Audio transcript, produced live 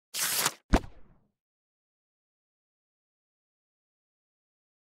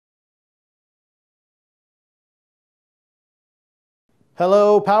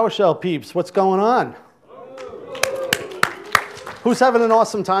Hello, PowerShell peeps. What's going on? Who's having an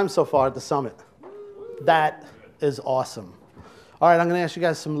awesome time so far at the summit? That is awesome. All right, I'm going to ask you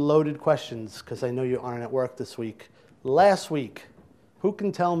guys some loaded questions because I know you aren't at work this week. Last week, who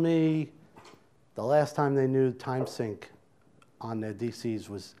can tell me the last time they knew time sync on their DCs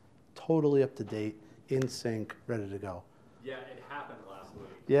was totally up to date, in sync, ready to go? Yeah, it happened last week.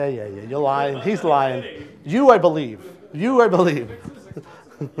 Yeah. You're lying. He's lying. You, I believe. You, I believe.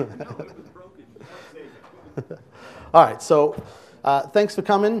 All right, so thanks for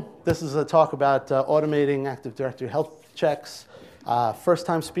coming. This is a talk about automating Active Directory health checks.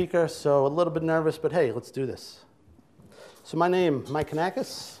 First-time speaker, so a little bit nervous, but hey, let's do this. So my name, Mike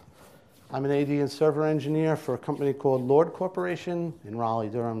Kanakos. I'm an AD and server engineer for a company called Lord Corporation in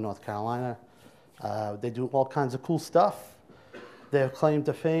Raleigh-Durham, North Carolina. They do all kinds of cool stuff. Their claim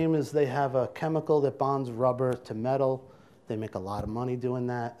to fame is they have a chemical that bonds rubber to metal. They make a lot of money doing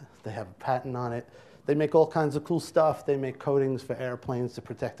that. They have a patent on it. They make all kinds of cool stuff. They make coatings for airplanes to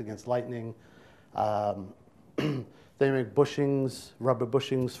protect against lightning. They make bushings, rubber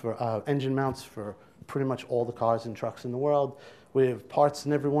bushings for engine mounts for pretty much all the cars and trucks in the world. We have parts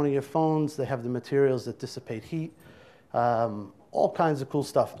in every one of your phones. They have the materials that dissipate heat. All kinds of cool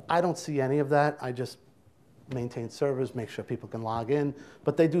stuff. I don't see any of that. I just maintain servers, make sure people can log in,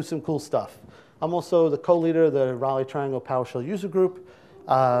 but they do some cool stuff. I'm also the co-leader of the Raleigh Triangle PowerShell user group.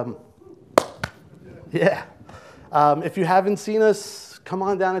 If you haven't seen us, come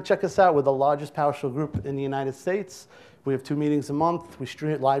on down and check us out. We're the largest PowerShell group in the United States. We have 2 meetings a month. We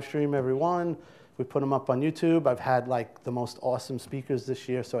live stream every one. We put them up on YouTube. I've had like the most awesome speakers this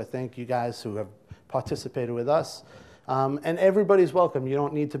year, so I thank you guys who have participated with us. And everybody's welcome. You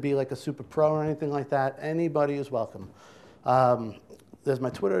don't need to be like a super pro or anything like that. Anybody is welcome. There's my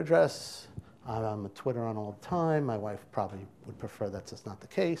Twitter address. I'm a Twitter on all the time. My wife probably would prefer that's just not the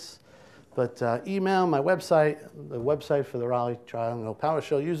case. But email, my website, the website for the Raleigh Triangle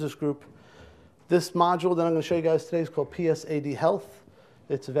PowerShell users group. This module that I'm going to show you guys today is called PSAD Health.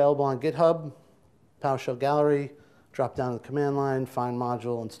 It's available on GitHub, PowerShell Gallery. Drop down the command line, find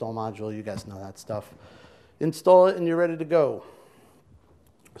module, install module. You guys know that stuff. Install it and you're ready to go.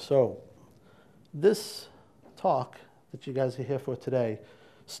 So this talk that you guys are here for today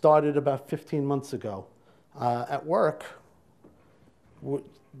started about 15 months ago. At work,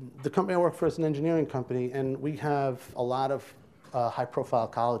 the company I work for is an engineering company, and we have a lot of high-profile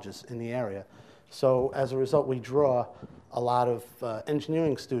colleges in the area. So as a result, we draw a lot of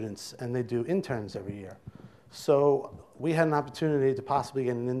engineering students, and they do interns every year. So we had an opportunity to possibly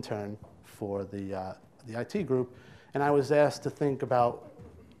get an intern for the IT group, and I was asked to think about,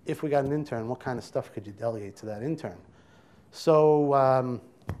 if we got an intern, what kind of stuff could you delegate to that intern? So,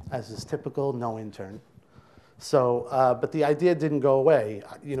 as is typical, no intern. So, but the idea didn't go away,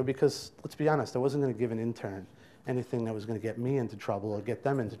 because let's be honest, I wasn't going to give an intern anything that was going to get me into trouble or get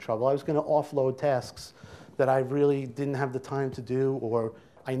them into trouble. I was going to offload tasks that I really didn't have the time to do, or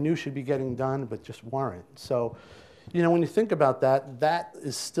I knew should be getting done, but just weren't. So, when you think about that, that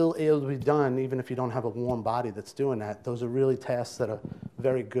is still able to be done even if you don't have a warm body that's doing that. Those are really tasks that are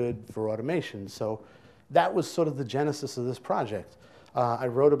very good for automation. So that was sort of the genesis of this project. I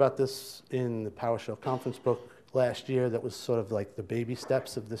wrote about this in the PowerShell conference book last year that was sort of like the baby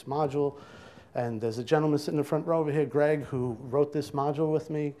steps of this module. And there's a gentleman sitting in the front row over here, Greg, who wrote this module with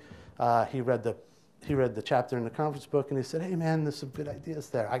me. He read the chapter in the conference book, and he said, hey, man, there's some good ideas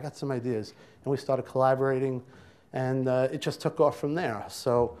there. I got some ideas. And we started collaborating. And it just took off from there.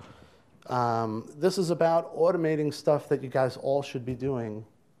 So this is about automating stuff that you guys all should be doing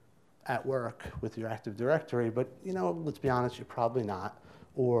at work with your Active Directory. But, let's be honest, you're probably not.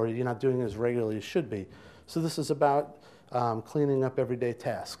 Or you're not doing it as regularly as you should be. So this is about cleaning up everyday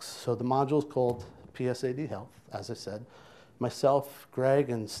tasks. So the module is called PSAD Health, as I said. Myself, Greg,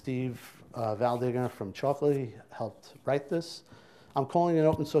 and Steve Valdinger from Chocolate helped write this. I'm calling it an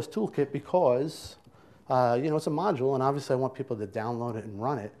open source toolkit because it's a module, and obviously I want people to download it and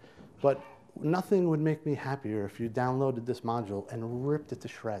run it, but nothing would make me happier if you downloaded this module and ripped it to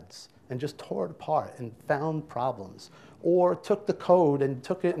shreds and just tore it apart and found problems, or took the code and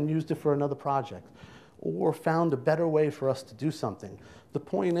took it and used it for another project, or found a better way for us to do something. The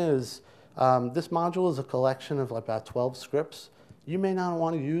point is, this module is a collection of about 12 scripts. You may not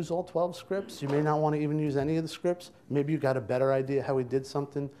want to use all 12 scripts. You may not want to even use any of the scripts. Maybe you got a better idea how we did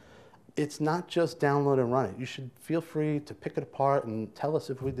something. It's not just download and run it. You should feel free to pick it apart and tell us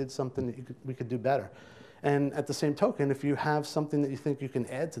if we did something that we could do better. And at the same token, if you have something that you think you can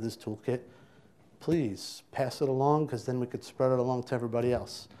add to this toolkit, please pass it along, because then we could spread it along to everybody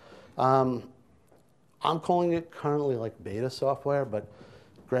else. I'm calling it currently like beta software, but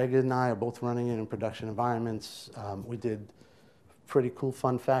Greg and I are both running it in production environments. We did, pretty cool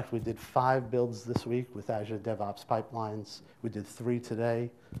fun fact, we did 5 builds this week with Azure DevOps pipelines. We did 3 today,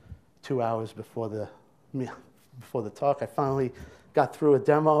 2 hours before the talk. I finally got through a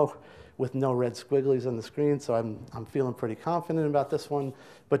demo with no red squigglies on the screen, so I'm feeling pretty confident about this one.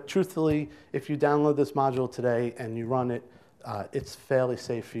 But truthfully, if you download this module today and you run it, it's fairly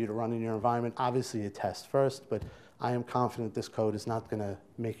safe for you to run in your environment. Obviously, you test first, but I am confident this code is not going to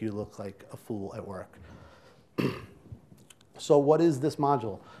make you look like a fool at work. So what is this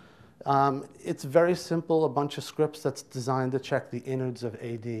module? It's very simple, a bunch of scripts that's designed to check the innards of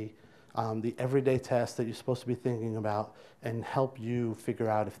AD, the everyday tasks that you're supposed to be thinking about, and help you figure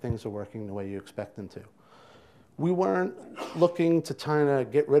out if things are working the way you expect them to. We weren't looking to kind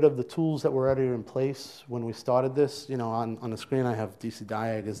of get rid of the tools that were already in place when we started this. You know, on the screen I have DC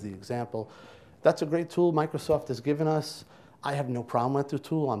Diag as the example. That's a great tool Microsoft has given us. I have no problem with the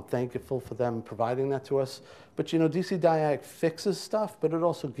tool. I'm thankful for them providing that to us. But you know, DC Diag fixes stuff, but it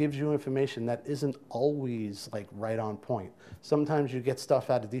also gives you information that isn't always like right on point. Sometimes you get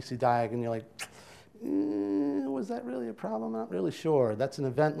stuff out of DC Diag and you're like, was that really a problem? I'm not really sure. That's an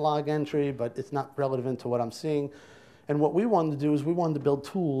event log entry, but it's not relevant to what I'm seeing. And what we wanted to do is we wanted to build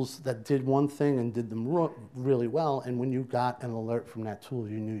tools that did one thing and did them really well. And when you got an alert from that tool,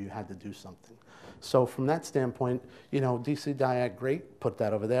 you knew you had to do something. So from that standpoint, you know, DC Diag, great, put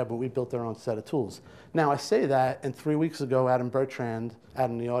that over there, but we built our own set of tools. Now I say that, and 3 weeks ago, Adam Bertrand,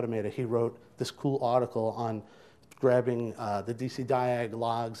 Adam the Automator, he wrote this cool article on grabbing the DC Diag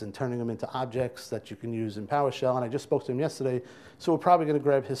logs and turning them into objects that you can use in PowerShell, and I just spoke to him yesterday, so we're probably going to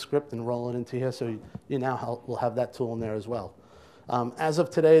grab his script and roll it into here, so you now will have that tool in there as well. As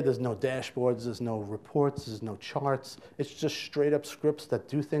of today, there's no dashboards, there's no reports, there's no charts. It's just straight up scripts that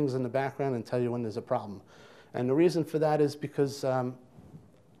do things in the background and tell you when there's a problem. And the reason for that is because I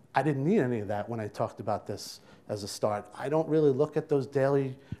didn't need any of that when I talked about this as a start. I don't really look at those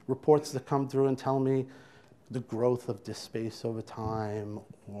daily reports that come through and tell me the growth of disk space over time,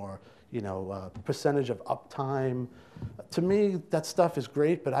 or you know, percentage of uptime. To me, that stuff is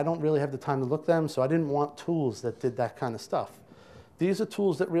great, but I don't really have the time to look at them, so I didn't want tools that did that kind of stuff. These are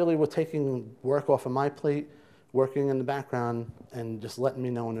tools that really were taking work off of my plate, working in the background, and just letting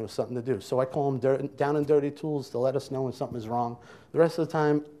me know when there was something to do. So I call them down and dirty tools to let us know when something is wrong. The rest of the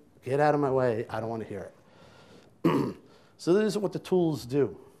time, get out of my way. I don't want to hear it. So this is what the tools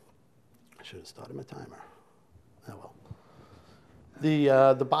do. I should have started my timer. Oh well.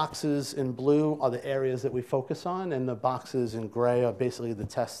 The boxes in blue are the areas that we focus on, and the boxes in gray are basically the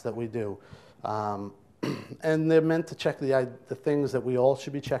tests that we do. And they're meant to check the things that we all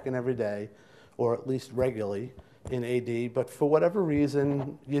should be checking every day, or at least regularly in AD, but for whatever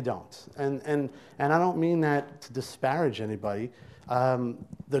reason, you don't. And I don't mean that to disparage anybody.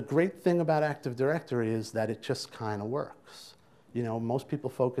 The great thing about Active Directory is that it just kind of works. You know, most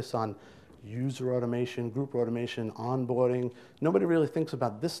people focus on user automation, group automation, onboarding. Nobody really thinks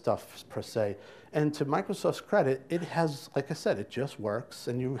about this stuff per se. And to Microsoft's credit, it has, like I said, it just works,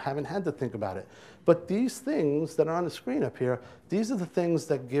 and you haven't had to think about it. But these things that are on the screen up here, these are the things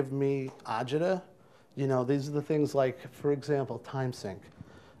that give me agita. You know, these are the things like, for example, time sync.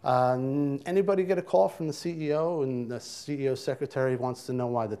 Anybody get a call from the CEO, and the CEO's secretary wants to know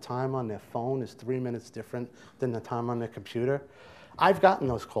why the time on their phone is 3 minutes different than the time on their computer? I've gotten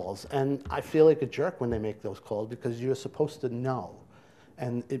those calls, and I feel like a jerk when they make those calls because you're supposed to know,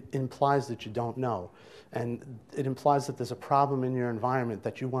 and it implies that you don't know, and it implies that there's a problem in your environment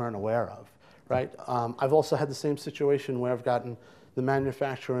that you weren't aware of, right? I've also had the same situation where I've gotten the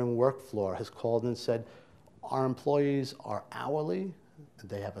manufacturing work floor has called and said, our employees are hourly,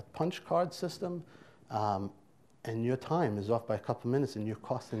 they have a punch card system, and your time is off by a couple minutes and you're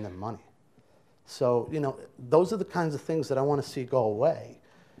costing them money. So, you know, those are the kinds of things that I want to see go away.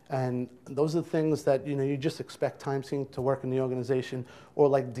 And those are the things that, you know, you just expect time sync to work in the organization, or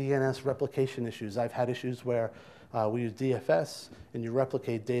like DNS replication issues. I've had issues where we use DFS and you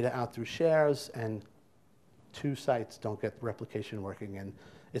replicate data out through shares, and 2 sites don't get replication working. And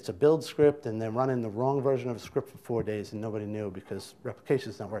it's a build script, and they're running the wrong version of a script for 4 days, and nobody knew because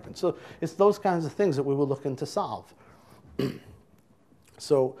replication's not working. So it's those kinds of things that we were looking to solve.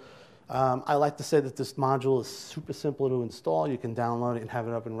 So I like to say that this module is super simple to install. You can download it and have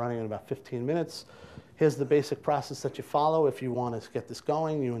it up and running in about 15 minutes. Here's the basic process that you follow if you want to get this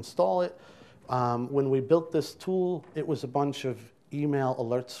going. You install it. When we built this tool, it was a bunch of email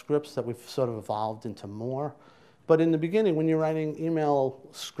alert scripts that we've sort of evolved into more. But in the beginning, when you're writing email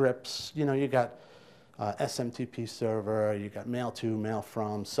scripts, you know, you got SMTP server, you got mail to, mail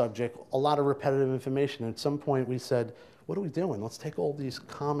from, subject, a lot of repetitive information. At some point we said, what are we doing? Let's take all these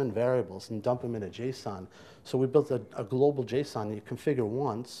common variables and dump them in a JSON. So we built a global JSON you configure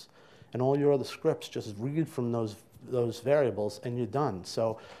once, and all your other scripts just read from those variables, and you're done.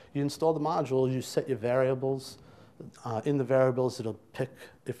 So you install the module, you set your variables. In the variables, it'll pick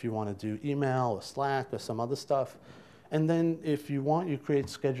if you want to do email or Slack or some other stuff. And then if you want, you create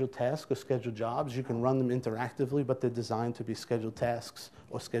scheduled tasks or scheduled jobs. You can run them interactively, but they're designed to be scheduled tasks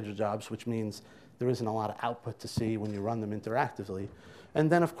or scheduled jobs, which means there isn't a lot of output to see when you run them interactively. And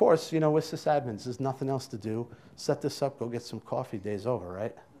then, of course, you know, we're sysadmins. There's nothing else to do. Set this up, go get some coffee, day's over,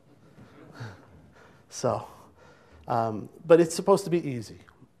 right? So, but it's supposed to be easy.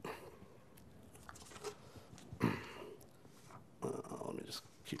 Let me just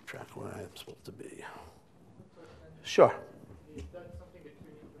keep track of where I am supposed to be. Sure. Is that something that you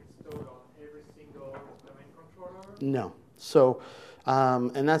need to install on every single domain controller? No. So,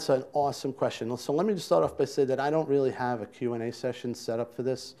 and that's an awesome question. So let me just start off by saying that I don't really have a Q&A session set up for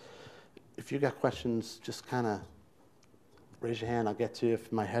this. If you got questions, just kind of raise your hand. I'll get to you.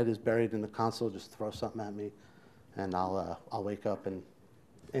 If my head is buried in the console, just throw something at me, and I'll wake up and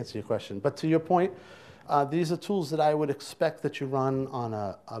answer your question. But to your point, these are tools that I would expect that you run on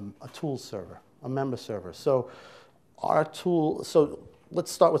a tools server, a member server. So our tool, so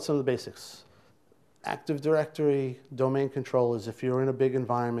let's start with some of the basics. Active Directory, domain controllers. If you're in a big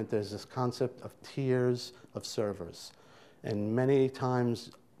environment, there's this concept of tiers of servers. And many times,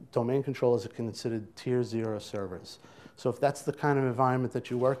 domain controllers are considered tier 0 servers. So if that's the kind of environment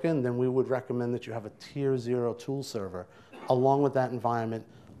that you work in, then we would recommend that you have a tier 0 tool server. Along with that environment,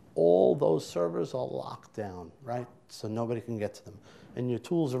 all those servers are locked down, right? So nobody can get to them. And your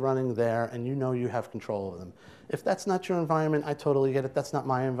tools are running there, and you know you have control over them. If that's not your environment, I totally get it. That's not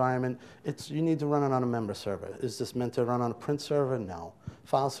my environment. You need to run it on a member server. Is this meant to run on a print server? No.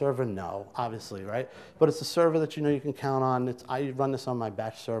 File server? No, obviously, right? But it's a server that you know you can count on. I run this on my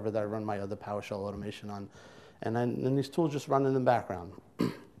batch server that I run my other PowerShell automation on. And then these tools just run in the background.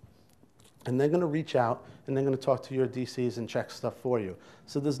 And they're going to reach out, and they're going to talk to your DCs and check stuff for you.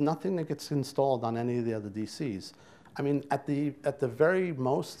 So there's nothing that gets installed on any of the other DCs. I mean, at the very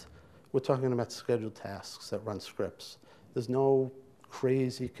most, we're talking about scheduled tasks that run scripts. There's no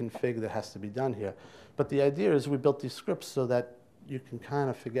crazy config that has to be done here. But the idea is we built these scripts so that you can kind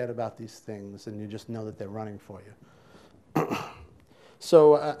of forget about these things, and you just know that they're running for you.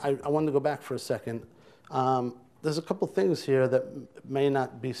 So I wanted to go back for a second. There's a couple things here that may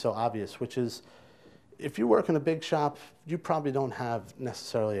not be so obvious, which is if you work in a big shop, you probably don't have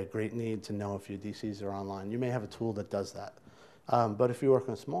necessarily a great need to know if your DCs are online. You may have a tool that does that. But if you work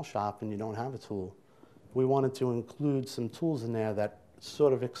in a small shop and you don't have a tool, we wanted to include some tools in there that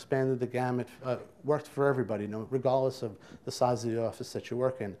sort of expanded the gamut, worked for everybody, regardless of the size of the office that you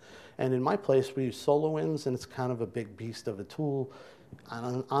work in. And in my place, we use SolarWinds, and it's kind of a big beast of a tool.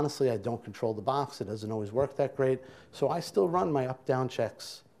 And honestly, I don't control the box. It doesn't always work that great. So I still run my up-down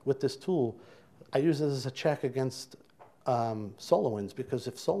checks with this tool. I use it as a check against SolarWinds, because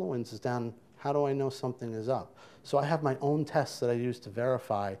if SolarWinds is down, how do I know something is up? So I have my own tests that I use to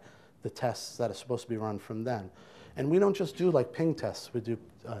verify the tests that are supposed to be run from them. And we don't just do like ping tests. We do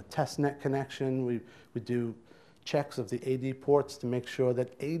test net connection. We do checks of the AD ports to make sure that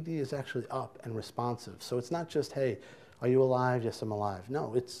AD is actually up and responsive. So it's not just, hey, are you alive? Yes, I'm alive.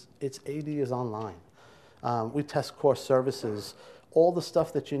 No, it's AD is online. We test core services, all the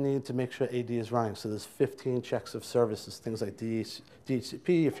stuff that you need to make sure AD is running. So there's 15 checks of services, things like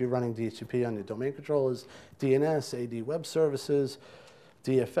DHCP, if you're running DHCP on your domain controllers, DNS, AD web services,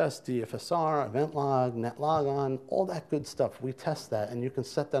 DFS, DFSR, event log, net logon, all that good stuff. We test that, and you can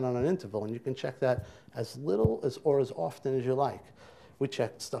set that on an interval, and you can check that as little as or as often as you like. We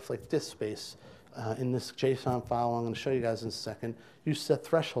check stuff like disk space. In this JSON file I'm going to show you guys in a second, you set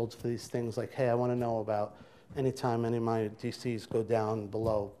thresholds for these things like, hey, I want to know about anytime any of my DCs go down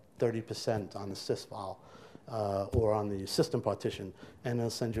below 30% on the sys file or on the system partition, and it'll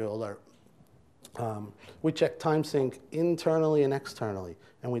send you an alert. We check time sync internally and externally,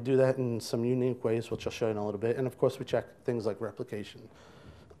 and we do that in some unique ways, which I'll show you in a little bit. And of course, we check things like replication.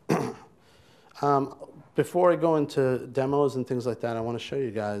 Before I go into demos and things like that, I want to show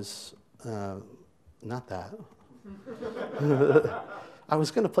you guys, not that. I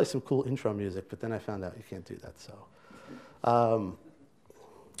was going to play some cool intro music, but then I found out you can't do that.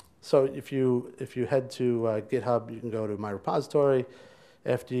 So if you head to GitHub, you can go to my repository.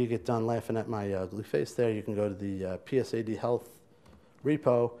 After you get done laughing at my ugly face there, you can go to the PSAD Health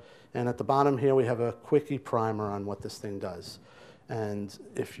repo. And at the bottom here, we have a quickie primer on what this thing does. And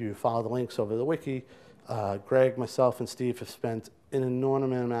if you follow the links over the wiki, Greg, myself, and Steve have spent an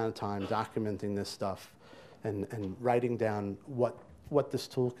enormous amount of time documenting this stuff and writing down what this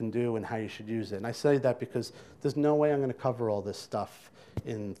tool can do and how you should use it. And I say that because there's no way I'm going to cover all this stuff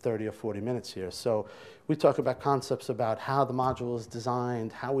in 30 or 40 minutes here. So we talk about concepts about how the module is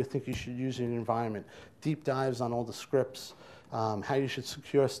designed, how we think you should use it in your environment, deep dives on all the scripts, how you should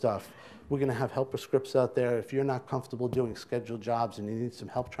secure stuff. We're going to have helper scripts out there. If you're not comfortable doing scheduled jobs and you need some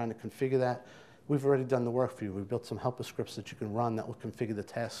help trying to configure that, we've already done the work for you. We've built some helper scripts that you can run that will configure the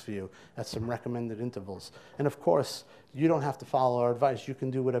tasks for you at some recommended intervals. And of course, you don't have to follow our advice. You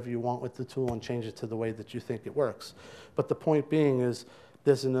can do whatever you want with the tool and change it to the way that you think it works. But the point being is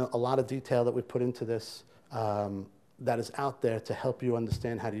there's a lot of detail that we put into this that is out there to help you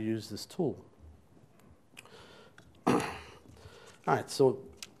understand how to use this tool. All right, so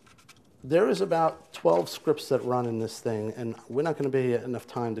there is about 12 scripts that run in this thing, and we're not going to be enough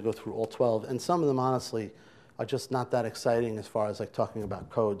time to go through all 12. And some of them, honestly, are just not that exciting as far as like talking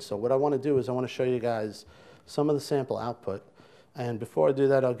about code. So what I want to do is I want to show you guys some of the sample output. And before I do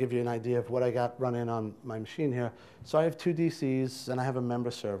that, I'll give you an idea of what I got running on my machine here. So I have 2 DCs, and I have a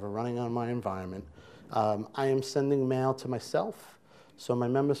member server running on my environment. I am sending mail to myself. So my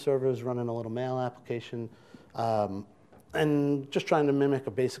member server is running a little mail application. And just trying to mimic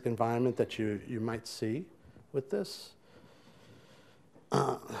a basic environment that you might see with this.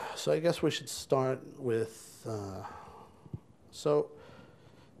 So I guess we should start with, so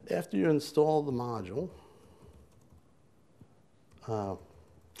after you install the module, of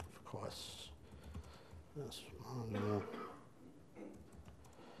course, this module, you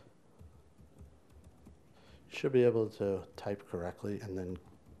should be able to type correctly and then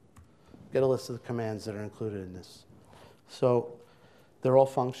get a list of the commands that are included in this. So they're all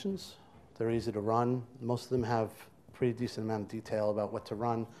functions. They're easy to run. Most of them have a pretty decent amount of detail about what to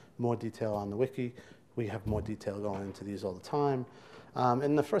run, more detail on the wiki. We have more detail going into these all the time.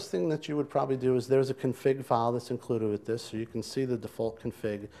 And the first thing that you would probably do is there's a config file that's included with this, so you can see the default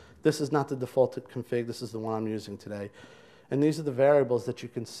config. This is not the default config. This is the one I'm using today. And these are the variables that you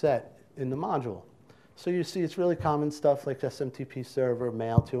can set in the module. So you see it's really common stuff like SMTP server,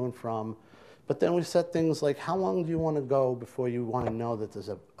 mail to and from. But then we set things like how long do you want to go before you want to know that there's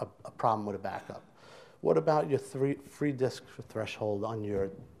a problem with a backup? What about your free disk threshold on your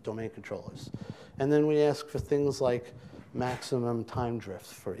domain controllers? And then we ask for things like maximum time drift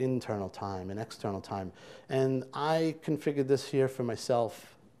for internal time and external time. And I configured this here for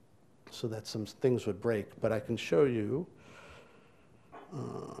myself so that some things would break, but I can show you.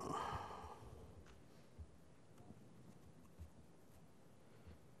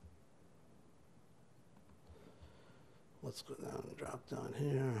 Let's go down and drop down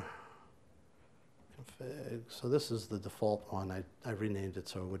here. Config. So this is the default one. I renamed it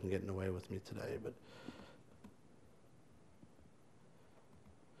so it wouldn't get in the way with me today. But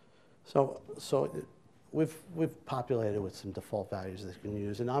so we've populated with some default values that you can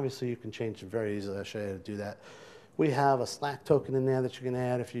use, and obviously you can change them very easily. I'll show you how to do that. We have a Slack token in there that you can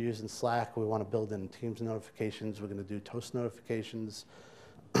add if you're using Slack. We want to build in Teams notifications. We're going to do Toast notifications.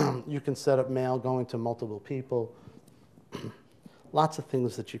 You can set up mail going to multiple people. Lots of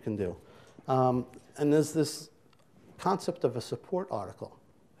things that you can do. And there's this concept of a support article.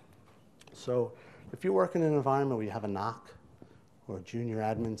 So if you work in an environment where you have a NOC or a junior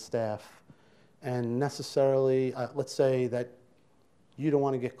admin staff, and necessarily, let's say that you don't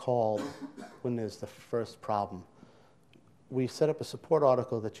want to get called when there's the first problem, we set up a support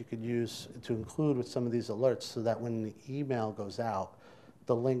article that you could use to include with some of these alerts so that when the email goes out,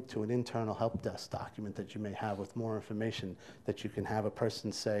 the link to an internal help desk document that you may have with more information that you can have a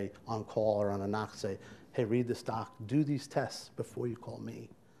person say on call or on a knock say, hey, read this doc, do these tests before you call me,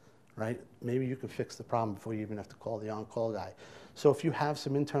 right? Maybe you can fix the problem before you even have to call the on-call guy. So if you have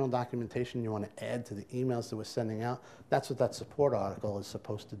some internal documentation you want to add to the emails that we're sending out, that's what that support article is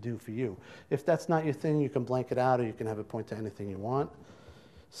supposed to do for you. If that's not your thing, you can blank it out or you can have it point to anything you want.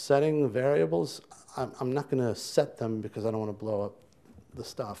 Setting variables, I'm not going to set them because I don't want to blow up the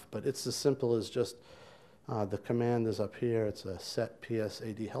stuff, but it's as simple as just the command is up here. It's a set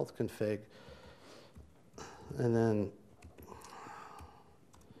psad health config, and then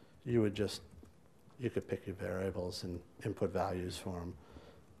you could pick your variables and input values for them.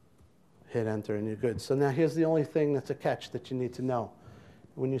 Hit enter and you're good. So now here's the only thing that's a catch that you need to know.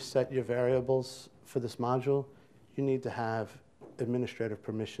 When you set your variables for this module, you need to have administrative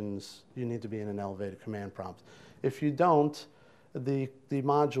permissions. You need to be in an elevated command prompt. If you don't, the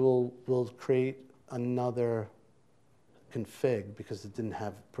module will create another config because it didn't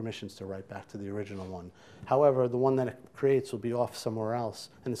have permissions to write back to the original one. However, the one that it creates will be off somewhere else,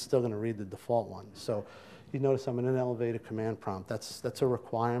 and it's still going to read the default one. So you notice I'm in an elevated command prompt. That's a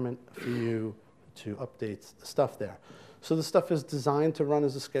requirement for you to update the stuff there. So the stuff is designed to run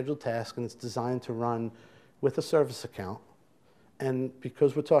as a scheduled task, and it's designed to run with a service account. And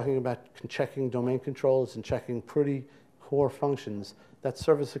because we're talking about checking domain controllers and checking pretty core functions, that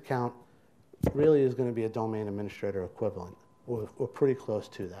service account really is going to be a domain administrator equivalent, or pretty close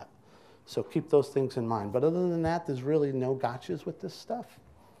to that. So keep those things in mind. But other than that, there's really no gotchas with this stuff.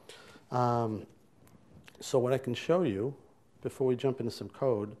 So what I can show you, before we jump into some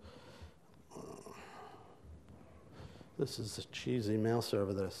code, this is the cheesy mail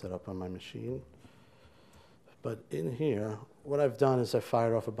server that I set up on my machine. But in here, what I've done is I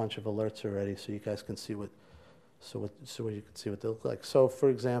fired off a bunch of alerts already, so you guys can see what you can see what they look like. So, for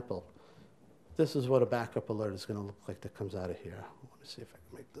example, this is what a backup alert is going to look like that comes out of here. Let me see if I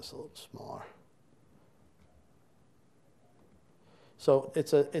can make this a little smaller. So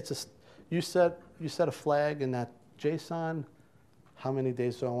you set a flag in that JSON. How many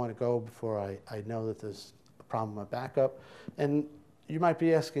days do I want to go before I know that there's a problem with backup? And you might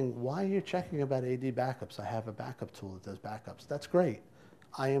be asking, why are you checking about AD backups? I have a backup tool that does backups. That's great.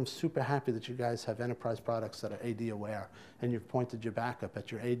 I am super happy that you guys have enterprise products that are AD aware, and you've pointed your backup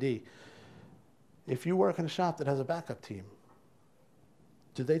at your AD. If you work in a shop that has a backup team,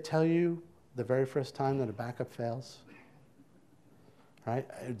 do they tell you the very first time that a backup fails? Right?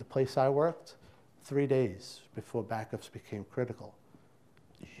 At the place I worked, 3 days before backups became critical.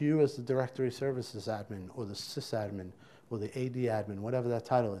 You as the directory services admin or the sysadmin or the AD admin, whatever that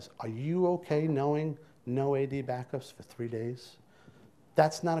title is, are you okay knowing no AD backups for 3 days?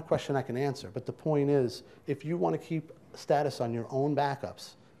 That's not a question I can answer, but the point is, if you want to keep status on your own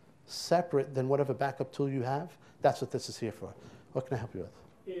backups, separate than whatever backup tool you have, that's what this is here for. What can I help you with?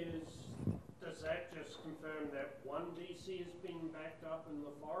 Does that just confirm that one DC is being backed up in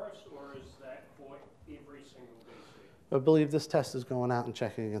the forest, or is that for every single DC? I believe this test is going out and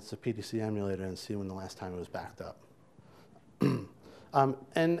checking against the PDC emulator and see when the last time it was backed up.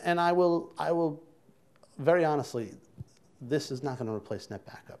 And I will, very honestly, this is not going to replace net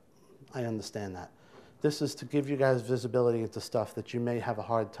backup. I understand that. This is to give you guys visibility into stuff that you may have a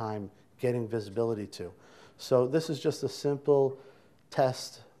hard time getting visibility to. So this is just a simple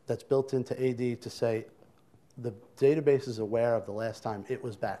test that's built into AD to say the database is aware of the last time it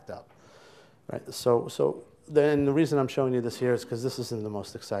was backed up. Right? So then the reason I'm showing you this here is because this isn't the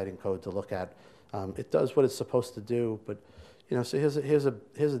most exciting code to look at. It does what it's supposed to do, but so here's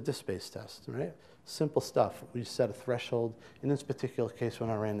a disk-based test, right? Simple stuff. We set a threshold. In this particular case, when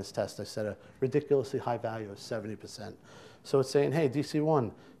I ran this test, I set a ridiculously high value of 70%. So it's saying, hey,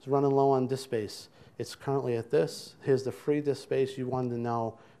 DC1 is running low on disk space. It's currently at this. Here's the free disk space. You wanted to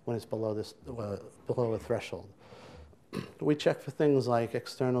know when it's below this, below a threshold. We check for things like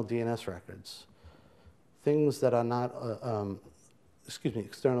external DNS records, things that are not,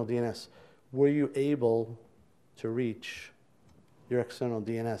 external DNS. Were you able to reach your external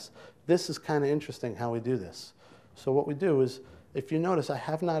DNS? This is kind of interesting how we do this. So what we do is, if you notice, I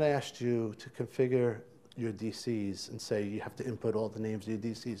have not asked you to configure your DCs and say you have to input all the names of your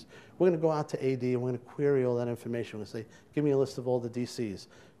DCs. We're going to go out to AD and we're going to query all that information. We're going to say, give me a list of all the DCs.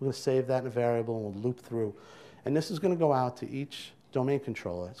 We're going to save that in a variable and we'll loop through. And this is going to go out to each domain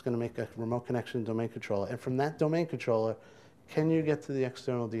controller. It's going to make a remote connection domain controller. And from that domain controller, can you get to the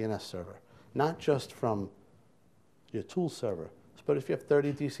external DNS server? Not just from your tool server, but if you have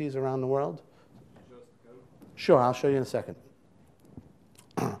 30 DCs around the world. Sure, I'll show you in a second.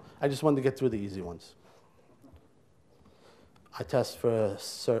 I just wanted to get through the easy ones. I test for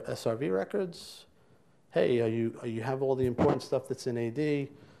SRV records. Hey, you have all the important stuff that's in AD.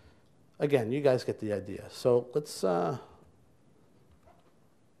 Again, you guys get the idea. So let's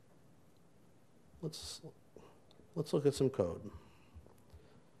look at some code.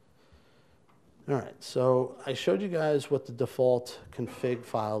 All right, so I showed you guys what the default config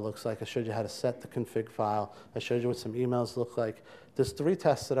file looks like. I showed you how to set the config file. I showed you what some emails look like. There's 3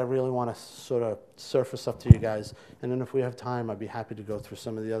 tests that I really want to sort of surface up to you guys, and then if we have time, I'd be happy to go through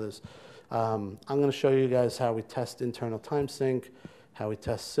some of the others. I'm going to show you guys how we test internal time sync, how we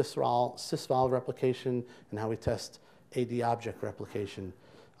test sysvol replication, and how we test AD object replication.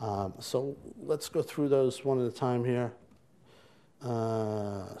 So let's go through those one at a time here.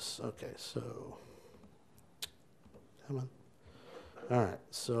 Okay, so come on. All right,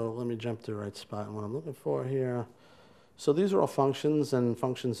 so let me jump to the right spot and what I'm looking for here. So these are all functions, and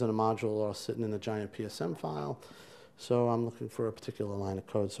functions in a module are sitting in a giant PSM file. So I'm looking for a particular line of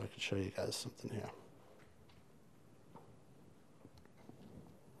code so I can show you guys something here.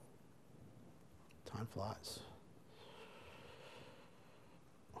 Time flies.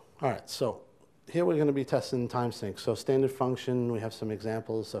 All right, so here we're going to be testing time sync. So standard function, we have some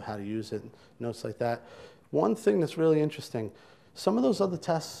examples of how to use it, notes like that. One thing that's really interesting, some of those other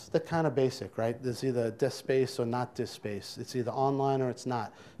tests, they're kind of basic, right? There's either disk space or not disk space. It's either online or it's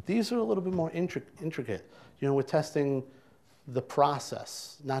not. These are a little bit more intricate. You know, we're testing the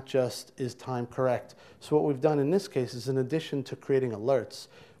process, not just is time correct. So what we've done in this case is, in addition to creating alerts,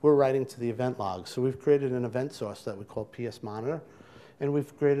 we're writing to the event log. So we've created an event source that we call PS Monitor, and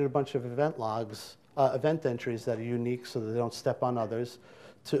we've created a bunch of event logs, event entries that are unique so that they don't step on others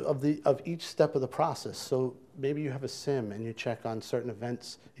of each step of the process. So maybe you have a sim and you check on certain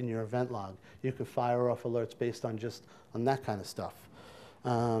events in your event log. You can fire off alerts based on on that kind of stuff.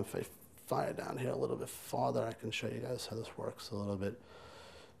 If I fire down here a little bit farther, I can show you guys how this works a little bit.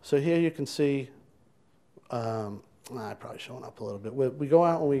 So here you can see, probably showing up a little bit. We go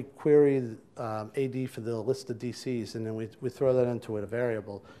out and we query AD for the list of DCs, and then we throw that into a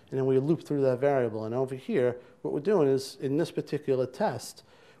variable, and then we loop through that variable. And over here, what we're doing is, in this particular test,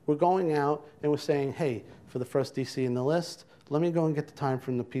 we're going out and we're saying, hey, for the first DC in the list, let me go and get the time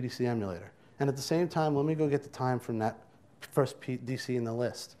from the PDC emulator. And at the same time, let me go get the time from that first DC in the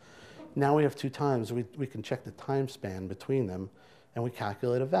list. Now we have two times. We can check the time span between them, and we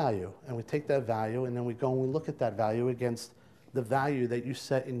calculate a value. And we take that value, and then we go and we look at that value against the value that you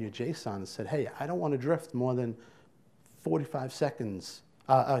set in your JSON and said, hey, I don't want to drift more than 45 seconds,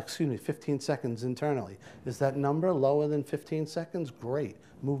 15 seconds internally. Is that number lower than 15 seconds? Great.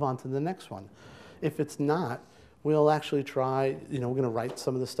 Move on to the next one. If it's not, we'll actually try, we're going to write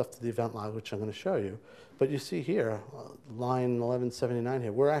some of the stuff to the event log, which I'm going to show you. But you see here, line 1179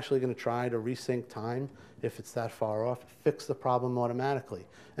 here, we're actually going to try to resync time if it's that far off, fix the problem automatically.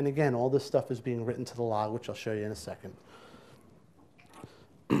 And again, all this stuff is being written to the log, which I'll show you in a second.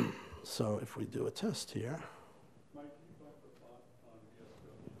 So if we do a test here.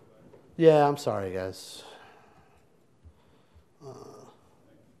 Yeah, I'm sorry, guys.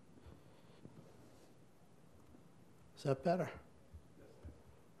 Is that better?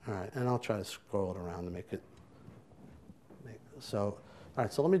 All right, and I'll try to scroll it around to make it. All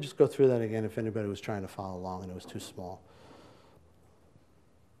right, so let me just go through that again if anybody was trying to follow along and it was too small.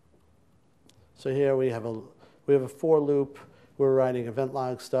 So here we have a for loop. We're writing event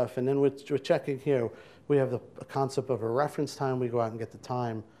log stuff, and then we're checking here. We have a concept of a reference time. We go out and get the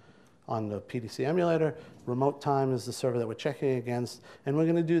time on the PDC emulator. Remote time is the server that we're checking against, and we're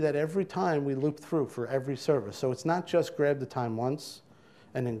going to do that every time we loop through for every server. So it's not just grab the time once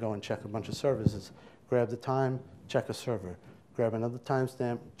and then go and check a bunch of servers. It's grab the time, check a server. Grab another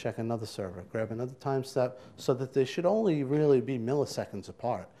timestamp, check another server. Grab another timestamp, so that they should only really be milliseconds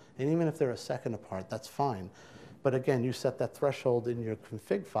apart. And even if they're a second apart, that's fine. But again, you set that threshold in your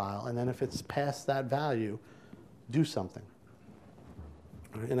config file, and then if it's past that value, do something.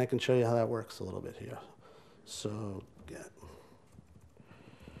 All right, and I can show you how that works a little bit here. So get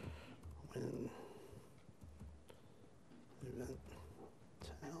when event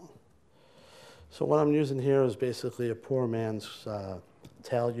tail. So what I'm using here is basically a poor man's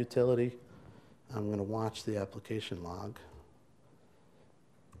tail utility. I'm going to watch the application log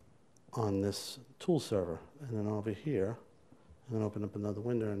on this tool server. And then over here, I'm going to open up another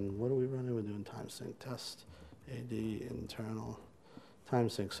window. And what are we running? We're doing time sync test, AD internal time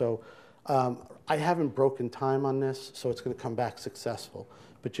sync. So I haven't broken time on this, so it's going to come back successful.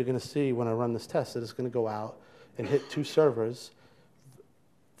 But you're going to see when I run this test that it's going to go out and hit two servers,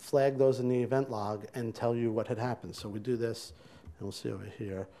 flag those in the event log, and tell you what had happened. So we do this, and we'll see over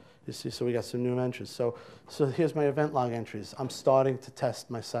here. You see, so we got some new entries. So here's my event log entries. I'm starting to test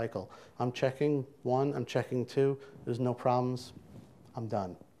my cycle. I'm checking 1, I'm checking 2. There's no problems. I'm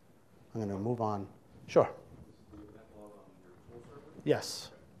done. I'm going to move on. Sure. Yes.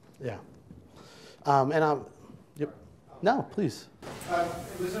 Yeah. Yep. No, please.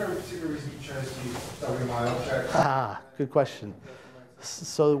 Was there a particular reason you chose to use WMI object? Good question.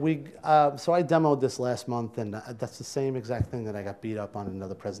 So I demoed this last month, and that's the same exact thing that I got beat up on in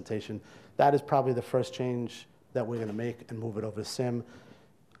another presentation. That is probably the first change that we're going to make and move it over to SIM.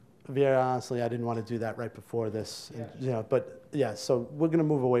 Very honestly, I didn't want to do that right before this. Yeah. And, but yeah, so we're going to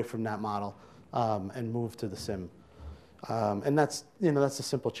move away from that model and move to the SIM. And that's a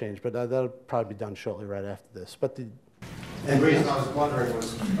simple change, but that'll probably be done shortly right after this. But the reason I was wondering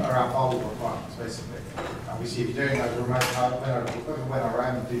was around follow requirements, basically. We see if you're doing those remote time, when I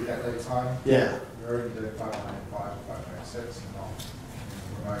ran do get data time, yeah, you're only doing 595, 596, and not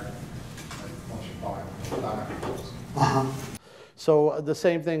remote. Once you find dynamic calls. So the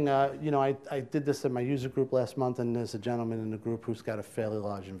same thing, you know, I did this in my user group last month, and there's a gentleman in the group who's got a fairly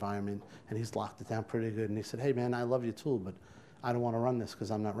large environment, and he's locked it down pretty good. And he said, hey, man, I love your tool, but I don't want to run this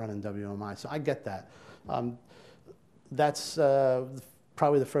because I'm not running WMI. So I get that. That's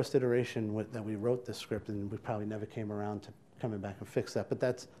probably the first iteration that we wrote this script, and we probably never came around to coming back and fix that.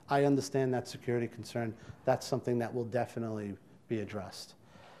 But I understand that security concern. That's something that will definitely be addressed.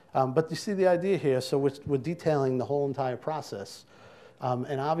 But you see the idea here. So we're detailing the whole entire process.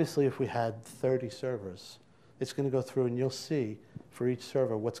 And obviously, if we had 30 servers, it's going to go through, and you'll see for each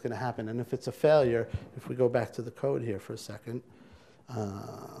server what's going to happen. And if it's a failure, if we go back to the code here for a second,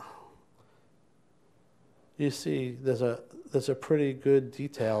 you see there's a pretty good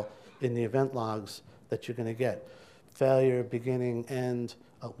detail in the event logs that you're going to get. Failure, beginning, end,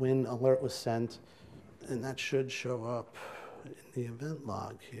 when alert was sent, and that should show up in the event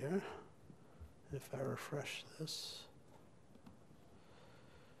log here. If I refresh this.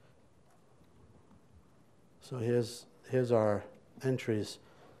 So here's our entries.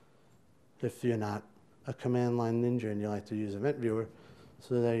 If you're not a command line ninja and you like to use Event Viewer,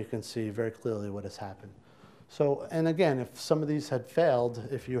 so there you can see very clearly what has happened. So, and again, if some of these had failed,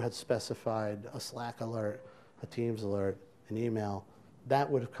 if you had specified a Slack alert, a Teams alert, an email, that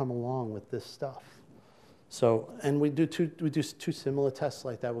would have come along with this stuff. So, and we do two similar tests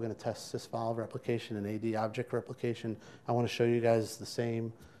like that. We're going to test sysfile replication and AD object replication. I want to show you guys the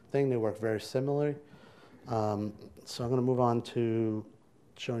same thing. They work very similarly. So I'm going to move on to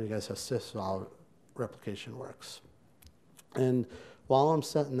showing you guys how sysfile replication works. And while I'm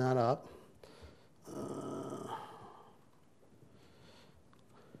setting that up,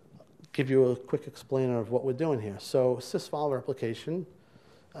 give you a quick explainer of what we're doing here. So sysfile replication,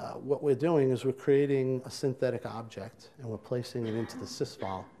 what we're doing is we're creating a synthetic object, and we're placing it into the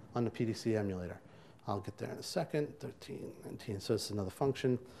sysfile on the PDC emulator. I'll get there in a second, 13, 19, so it's another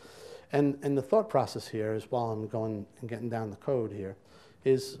function. And the thought process here is, while I'm going and getting down the code here,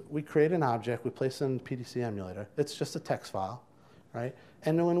 is we create an object, we place it in the PDC emulator. It's just a text file, right?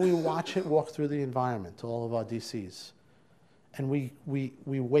 And then when we watch it walk through the environment to all of our DCs, and we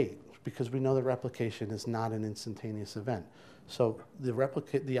wait, because we know that replication is not an instantaneous event. So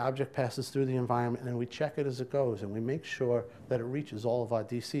the object passes through the environment, and we check it as it goes, and we make sure that it reaches all of our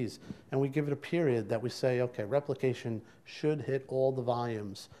DCs. And we give it a period that we say, okay, replication should hit all the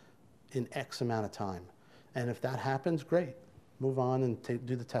volumes in X amount of time. And if that happens, great. Move on and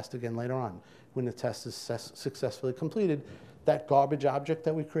do the test again later on. When the test is successfully completed, that garbage object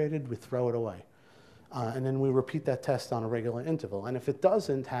that we created, we throw it away. And then we repeat that test on a regular interval. And if it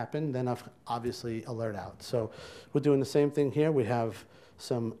doesn't happen, then obviously alert out. So we're doing the same thing here. We have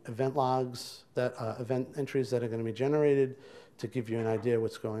some event logs, event entries that are going to be generated to give you an idea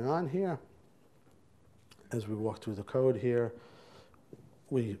what's going on here. As we walk through the code here,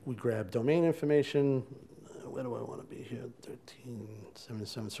 we grab domain information. Where do I want to be here?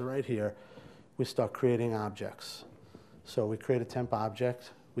 1377. So right here, we start creating objects. So we create a temp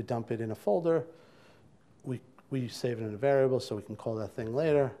object. We dump it in a folder. We save it in a variable so we can call that thing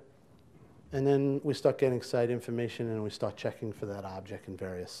later. And then we start getting site information, and we start checking for that object in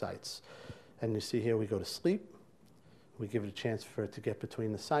various sites. And you see here we go to sleep. We give it a chance for it to get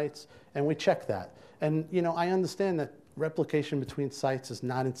between the sites, and we check that. And you know, I understand that replication between sites is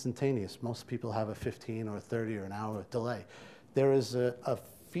not instantaneous. Most people have a 15 or a 30 or an hour delay. There is a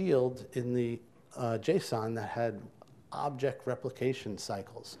field in the JSON that had object replication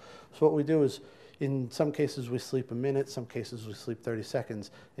cycles. So what we do is, in some cases we sleep a minute, some cases we sleep 30 seconds,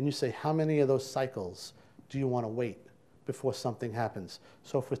 and you say, how many of those cycles do you want to wait before something happens?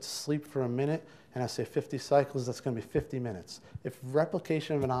 So if it's sleep for a minute, and I say 50 cycles, that's going to be 50 minutes. If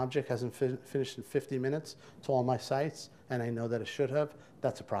replication of an object hasn't finished in 50 minutes to all my sites, and I know that it should have,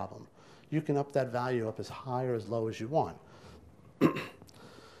 that's a problem. You can up that value up as high or as low as you want.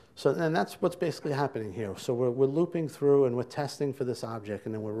 So, and that's what's basically happening here. So we're looping through, and we're testing for this object,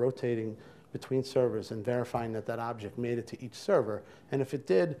 and then we're rotating between servers and verifying that that object made it to each server. And if it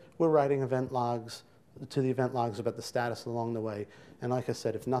did, we're writing event logs to the event logs about the status along the way. And like I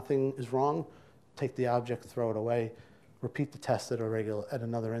said, if nothing is wrong, take the object, throw it away, repeat the test at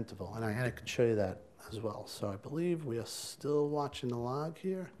another interval. And I could show you that as well. So I believe we are still watching the log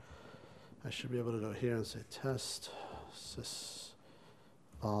here. I should be able to go here and say test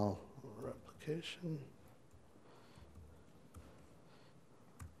sysfile replication.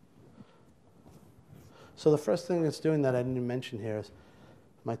 So the first thing it's doing that I didn't mention here is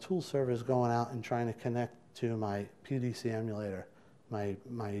my tool server is going out and trying to connect to my PDC emulator, my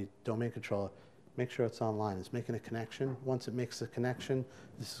domain controller, make sure it's online. It's making a connection. Once it makes the connection,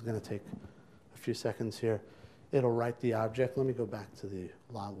 this is going to take a few seconds here. it'll write the object. Let me go back to the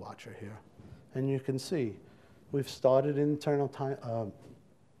log watcher here. And you can see we've started internal time. Oh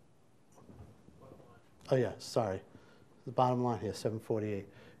yeah, sorry. The bottom line here, 748.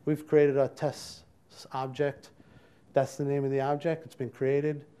 We've created our test object. That's the name of the object. It's been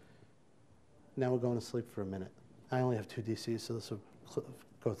created. Now we're going to sleep for a minute. I only have 2 DCs, so this will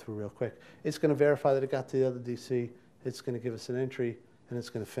go through real quick. It's going to verify that it got to the other DC. It's going to give us an entry, and it's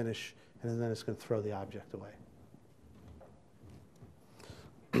going to finish, and then it's going to throw the object away.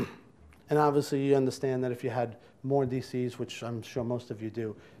 And obviously, you understand that if you had more DCs, which I'm sure most of you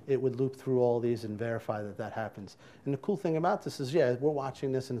do, it would loop through all these and verify that that happens. And the cool thing about this is, yeah, we're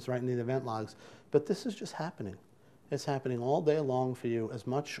watching this and it's writing the event logs, but this is just happening. It's happening all day long for you, as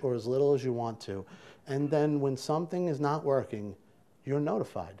much or as little as you want to. And then when something is not working, you're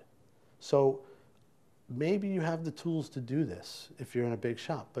notified. So maybe you have the tools to do this if you're in a big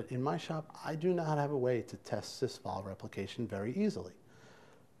shop. But in my shop, I do not have a way to test sysvol replication very easily.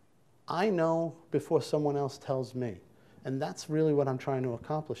 I know before someone else tells me. And that's really what I'm trying to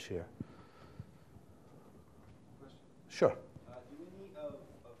accomplish here. Question. Sure. Do any of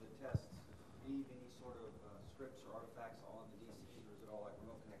the tests leave any sort of scripts or artifacts on the DCs, or is it all like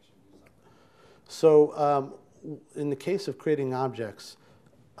remote connection do something? So in the case of creating objects,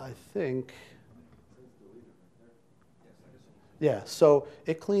 I think, yeah, so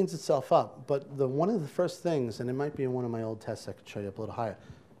it cleans itself up. But one of the first things, and it might be in one of my old tests I could show you up a little higher,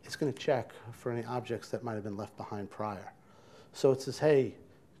 it's going to check for any objects that might have been left behind prior. So it says, hey,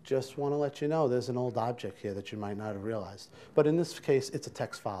 just want to let you know there's an old object here that you might not have realized. But in this case, it's a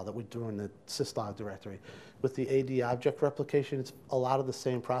text file that we do in the syslog directory. With the AD object replication, it's a lot of the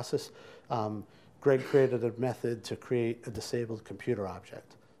same process. Greg created a method to create a disabled computer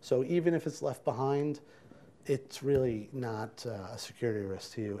object. So even if it's left behind, it's really not a security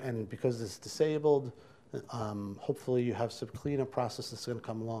risk to you. And because it's disabled, hopefully you have some cleanup process that's going to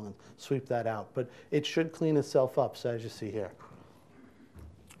come along and sweep that out. But it should clean itself up, so as you see here.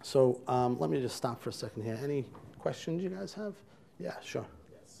 So let me just stop for a second here. Any questions you guys have? Yeah, sure.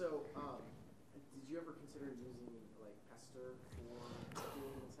 Yeah, so did you ever consider using like Pester for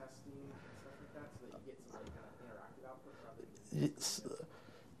doing testing and stuff like that, so that you get some like kind of interactive output rather than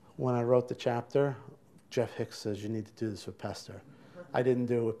When I wrote the chapter, Jeff Hicks says you need to do this with Pester. I didn't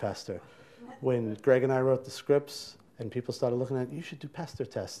do it with Pester. When Greg and I wrote the scripts and people started looking at it, you should do Pester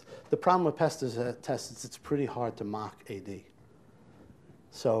tests. The problem with Pester's tests is it's pretty hard to mock AD.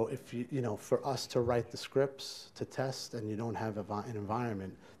 So if you know, for us to write the scripts to test and you don't have an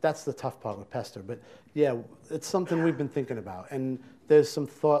environment, that's the tough part with Pester. But yeah, it's something we've been thinking about. And there's some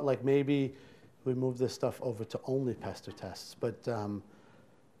thought like maybe we move this stuff over to only Pester tests. But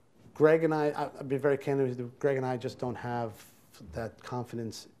Greg and I'll be very candid with you, Greg and I just don't have that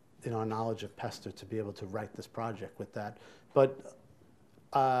confidence in our knowledge of Pester to be able to write this project with that. But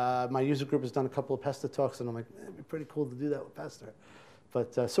my user group has done a couple of Pester talks, and I'm like, it'd be pretty cool to do that with Pester.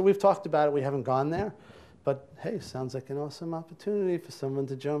 But so we've talked about it. We haven't gone there. But hey, sounds like an awesome opportunity for someone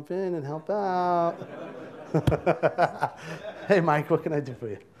to jump in and help out. Hey, Mike, what can I do for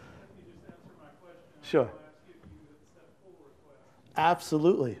you? Let me just answer my question. Sure. I'll ask if you would accept pull requests.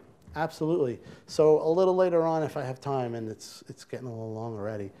 Absolutely. Absolutely. So a little later on, if I have time, and it's getting a little long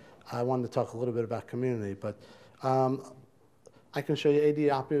already, I wanted to talk a little bit about community. But I can show you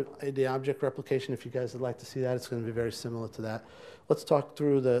AD object replication if you guys would like to see that. It's going to be very similar to that. Let's talk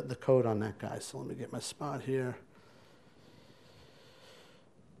through the code on that, guys. So let me get my spot here.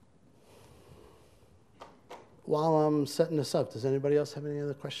 While I'm setting this up, does anybody else have any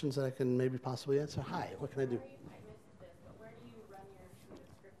other questions that I can maybe possibly answer? Hi, what can I do?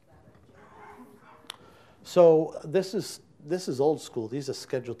 So this is old school. These are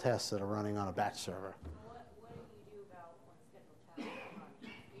scheduled tests that are running on a batch server. What do you do about when scheduled tests are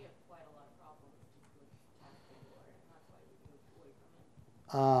running? We have quite a lot of problems with testing for it, and that's why we moved away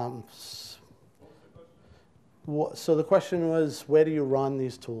from it. So the question was, where do you run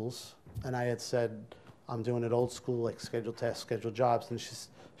these tools? And I had said, I'm doing it old school, like scheduled tests, scheduled jobs. And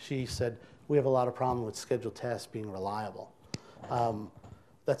she said, we have a lot of problem with scheduled tests being reliable.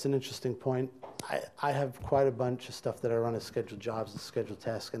 That's an interesting point. I have quite a bunch of stuff that I run as scheduled jobs and scheduled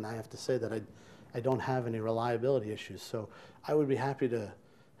tasks, and I have to say that I don't have any reliability issues. So I would be happy to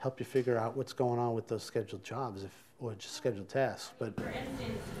help you figure out what's going on with those scheduled jobs or just scheduled tasks. But for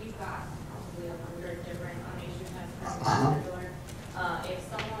instance, we've got probably 100 different automation tests for scheduler. If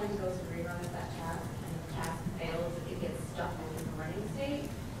someone goes to rerun that task and the task fails, it gets stuck in the running state,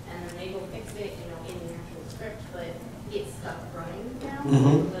 and then they go fix it, in the actual script, but it's stuck running now.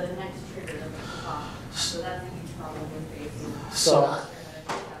 Mm-hmm. The next trigger doesn't pop. So that's a huge problem we're facing. So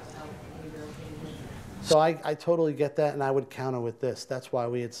So I totally get that, and I would counter with this. That's why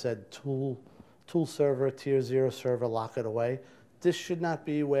we had said tool server, tier 0 server, lock it away. This should not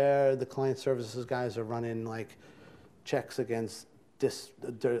be where the client services guys are running like checks against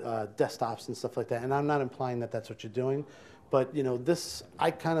desktops and stuff like that. And I'm not implying that that's what you're doing, but you know, this,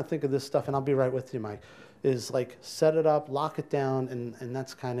 I kind of think of this stuff, and I'll be right with you, Mike, is like set it up, lock it down, and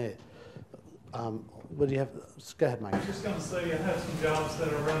that's kind of it. What do you have? Go ahead, Mike. I was just going to say, I have some jobs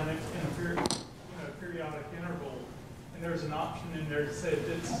that are running in a periodic interval, and there's an option in there to say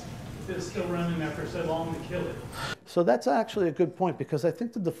if it's still running after so long to kill it. So that's actually a good point, because I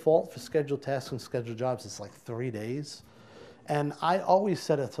think the default for scheduled tasks and scheduled jobs is like 3 days. And I always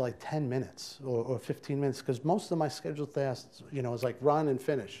set it to like 10 minutes or 15 minutes, because most of my scheduled tasks, you know, is like run and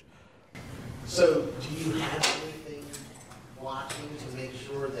finish. So do you have anything watching to make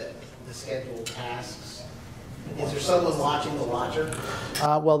sure that the scheduled tasks, is there someone watching the watcher?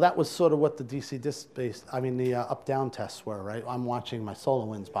 Well, that was sort of what the DC disk-based, the up-down tests were, right? I'm watching my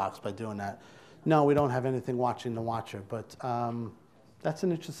SolarWinds box by doing that. No, we don't have anything watching the watcher, but that's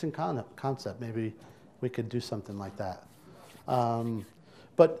an interesting concept. Maybe we could do something like that.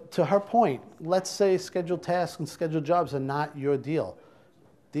 But to her point, let's say scheduled tasks and scheduled jobs are not your deal.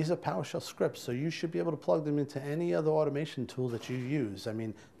 These are PowerShell scripts, so you should be able to plug them into any other automation tool that you use. I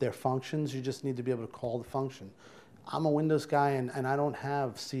mean, they're functions, you just need to be able to call the function. I'm a Windows guy, and I don't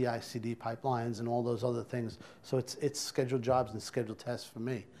have CI/CD pipelines and all those other things, so it's scheduled jobs and scheduled tests for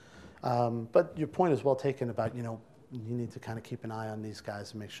me. But your point is well taken about, you know, you need to kind of keep an eye on these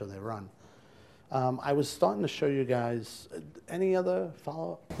guys and make sure they run. I was starting to show you guys, any other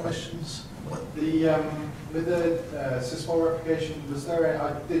follow-up questions? With the sys4 replication, was there,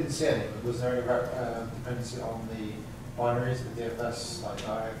 I didn't see any, but was there any dependency on the binaries, the DFS, like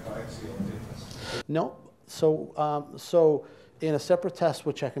IXE or DFS? No. So in a separate test,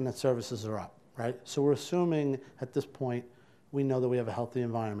 we're checking that services are up, right? So we're assuming at this point, we know that we have a healthy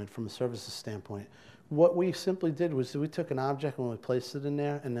environment from a services standpoint. What we simply did was we took an object and we placed it in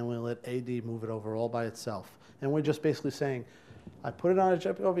there, and then we let AD move it over all by itself. And we're just basically saying, I put it on a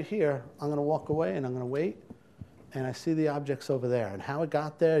object over here, I'm going to walk away and I'm going to wait, and I see the objects over there. And how it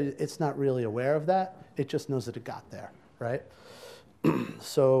got there, it's not really aware of that. It just knows that it got there, right?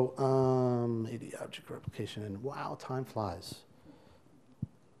 So AD object replication, and wow, time flies.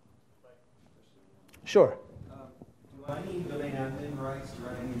 Sure. Do I need domain admin rights to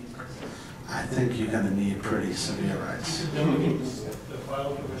run any of these tests? I think you're going to need pretty severe rights. You can delegate the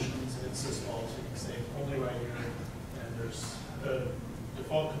file permissions in sysballs. You can say only right here, and there's the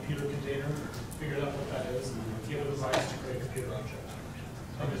default computer container. Figure out what that is, and give it the rights to create a computer object.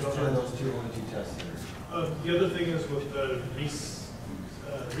 Those are those two tests there. The other thing is with the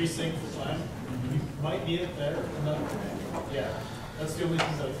resync time, you might need it there. Yeah, that's the only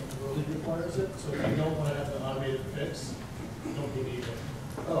thing that really requires it. So if you don't want to have the automated fix, you don't need it.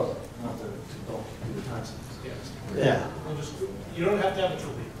 Oh, not to don't do the time stamps. Yes. Yeah. You don't have to have a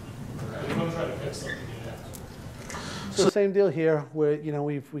tool. If you want to try to fix something, you have to. So same deal here, where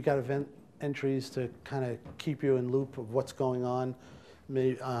we got event entries to kind of keep you in loop of what's going on.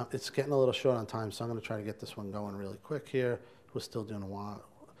 Maybe, it's getting a little short on time, so I'm going to try to get this one going really quick here. We're still doing a while.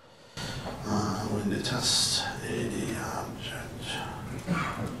 Window test AD object.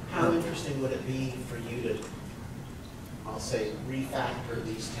 How interesting would it be for you to, I'll say, refactor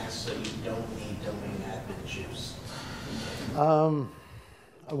these tests so you don't need domain admin juice?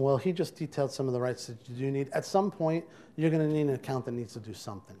 Well, he just detailed some of the rights that you do need. At some point, you're going to need an account that needs to do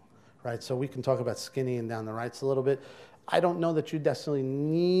something, right? So we can talk about skinnying down the rights a little bit. I don't know that you necessarily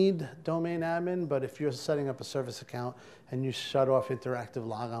need domain admin, but if you're setting up a service account and you shut off interactive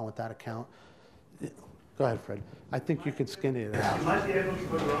logon with that account, go ahead, Fred. I think you can skinny it out. You might be able to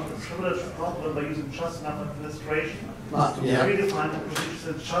put around a similar problem by using just enough administration. Yeah. Redefine the procedures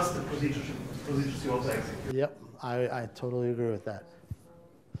and just the procedures you also execute. Yep, I totally agree with that.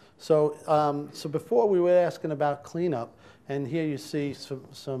 So, so before we were asking about cleanup, and here you see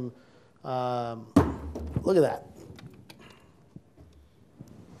some look at that.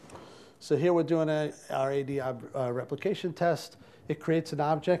 So here we're doing our AD replication test. It creates an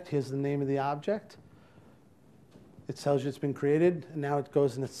object. Here's the name of the object. It tells you it's been created, and now it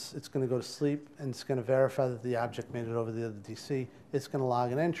goes and it's going to go to sleep, and it's going to verify that the object made it over the other DC. It's going to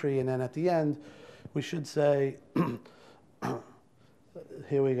log an entry, and then at the end, we should say,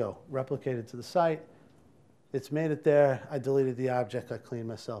 here we go, replicated to the site. It's made it there. I deleted the object. I cleaned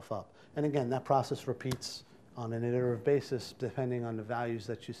myself up. And again, that process repeats on an iterative basis depending on the values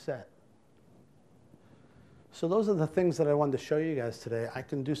that you set. So those are the things that I wanted to show you guys today. I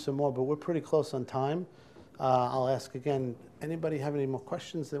can do some more, but we're pretty close on time. I'll ask again, anybody have any more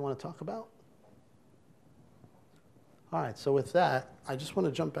questions they want to talk about? All right, so with that, I just want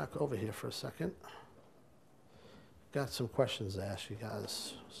to jump back over here for a second. Got some questions to ask you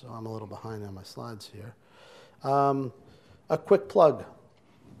guys, so I'm a little behind on my slides here. A quick plug.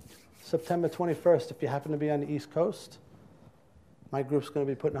 September 21st, if you happen to be on the East Coast, my group's going to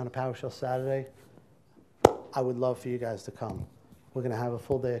be putting on a PowerShell Saturday. I would love for you guys to come. We're going to have a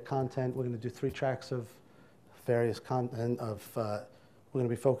full day of content. We're going to do 3 tracks of various content. We're going to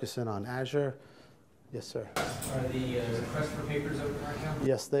be focusing on Azure. Yes, sir. Are the requests for papers open right now?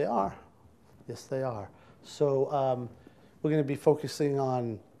 Yes, they are. Yes, they are. So we're going to be focusing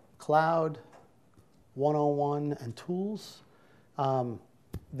on cloud, 101, and tools.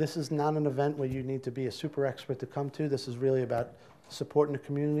 This is not an event where you need to be a super expert to come to. This is really about supporting the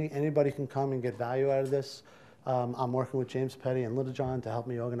community. Anybody can come and get value out of this. I'm working with James Petty and Little John to help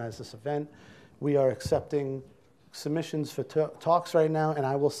me organize this event. We are accepting submissions for talks right now, and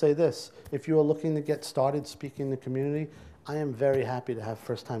I will say this. If you are looking to get started speaking in the community, I am very happy to have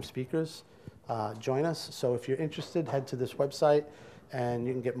first-time speakers join us. So if you're interested, head to this website, and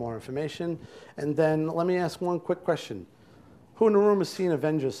you can get more information. And then let me ask one quick question. Who in the room has seen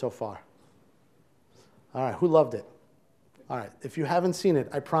Avengers so far? All right, who loved it? All right, if you haven't seen it,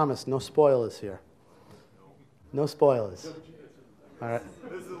 I promise, no spoilers here. No spoilers. All right.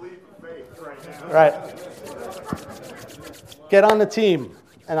 This is a leap of faith right now. All right. Get on the team,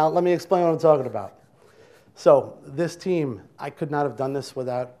 and let me explain what I'm talking about. So this team, I could not have done this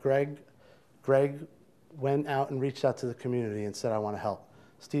without Greg. Greg went out and reached out to the community and said, I want to help.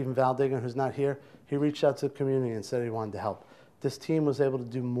 Stephen Valdigger, who's not here, he reached out to the community and said he wanted to help. This team was able to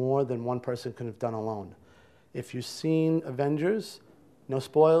do more than one person could have done alone. If you've seen Avengers, no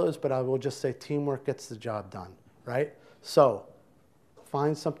spoilers, but I will just say teamwork gets the job done, right? So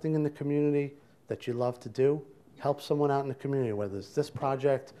find something in the community that you love to do. Help someone out in the community, whether it's this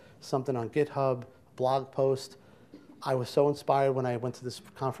project, something on GitHub, blog post. I was so inspired when I went to this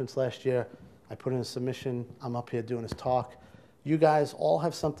conference last year. I put in a submission. I'm up here doing this talk. You guys all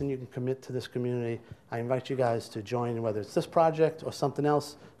have something you can commit to this community. I invite you guys to join, whether it's this project or something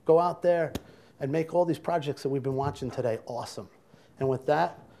else. Go out there and make all these projects that we've been watching today awesome. And with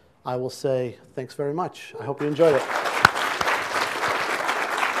that, I will say thanks very much. I hope you enjoyed it.